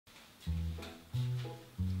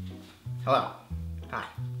Hello. Hi.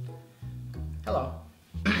 Hello.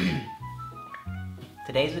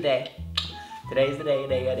 Today's the day. Today's the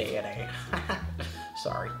day.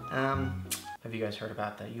 Sorry. Have you guys heard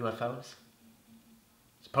about the UFOs?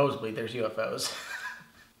 Supposedly there's UFOs.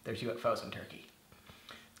 There's UFOs in Turkey.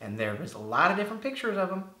 And there was a lot of different pictures of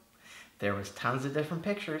them. There was tons of different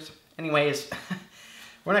pictures. Anyways,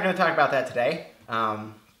 we're not going to talk about that today.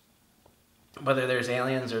 Whether there's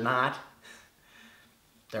aliens or not,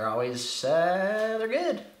 they're always, they're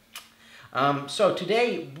good. So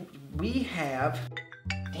today we have,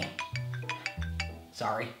 damn,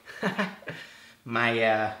 sorry.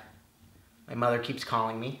 My mother keeps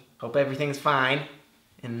calling me. Hope everything's fine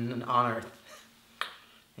on Earth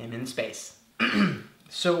and in space.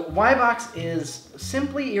 So Y-Box is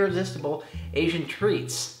simply irresistible Asian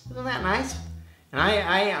treats. Isn't that nice? And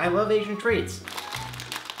I love Asian treats.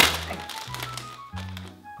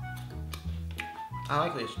 I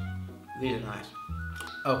like these. These are nice.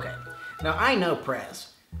 Okay. Now I know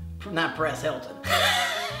Prez, not Prez Hilton.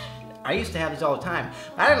 I used to have these all the time.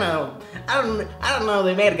 I don't know.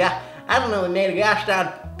 They made a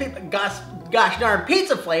gosh darn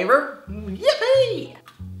pizza flavor. Yippee!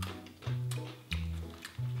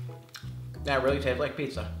 That really tastes like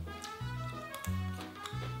pizza.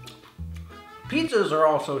 Pizzas are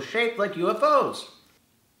also shaped like UFOs.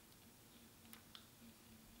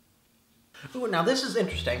 Ooh, now this is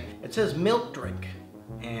interesting. It says milk drink,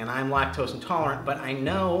 and I'm lactose intolerant, but I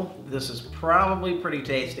know this is probably pretty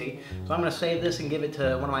tasty, so I'm gonna save this and give it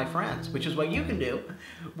to one of my friends, which is what you can do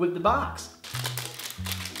with the box.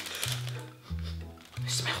 It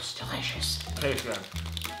smells delicious. Tastes good.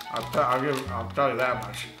 I'll tell you that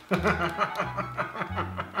much.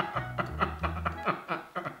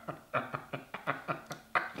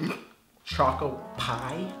 Choco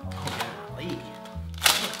pie? Oh, golly.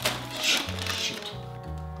 Shoot.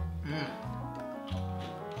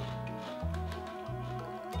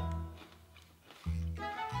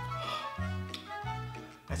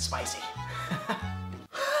 That's spicy.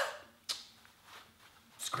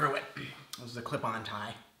 Screw it. This is a clip-on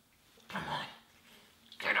tie. Come on.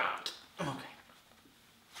 Get out. Okay.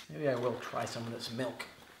 Maybe I will try some of this milk.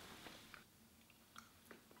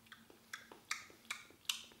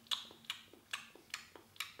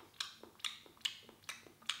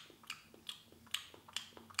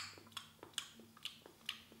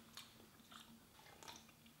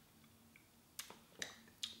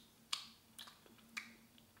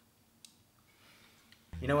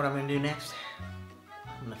 You know what I'm gonna do next?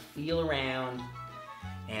 I'm gonna feel around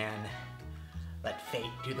and let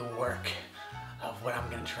fate do the work of what I'm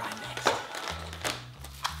gonna try next.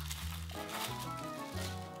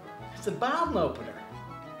 It's a bottle opener.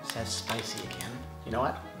 It says spicy again. You know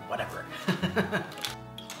what? Whatever.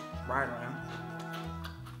 Right around.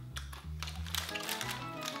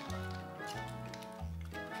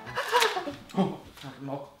 Oh,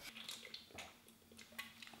 milk.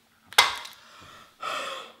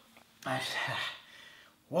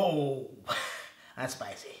 Whoa, that's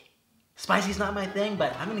spicy. Spicy's not my thing,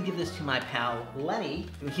 but I'm gonna give this to my pal Lenny.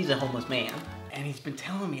 He's a homeless man, and he's been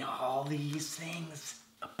telling me all these things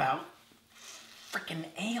about freaking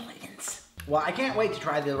aliens. Well, I can't wait to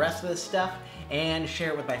try the rest of this stuff and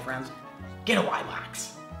share it with my friends. Get a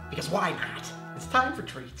Y-Box, because why not? It's time for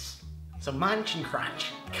treats. So munch and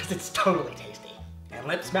crunch, because it's totally tasty. And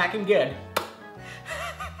lip smacking good.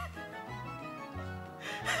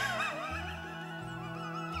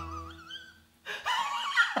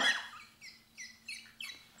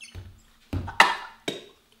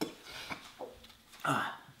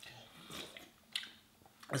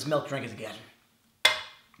 This milk drink is good.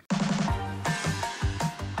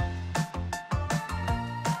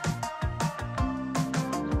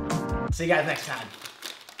 See you guys next time.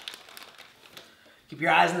 Keep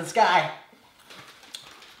your eyes in the sky.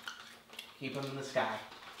 Keep them in the sky.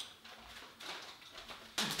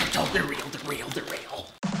 Oh, they're real, they're real, they're real.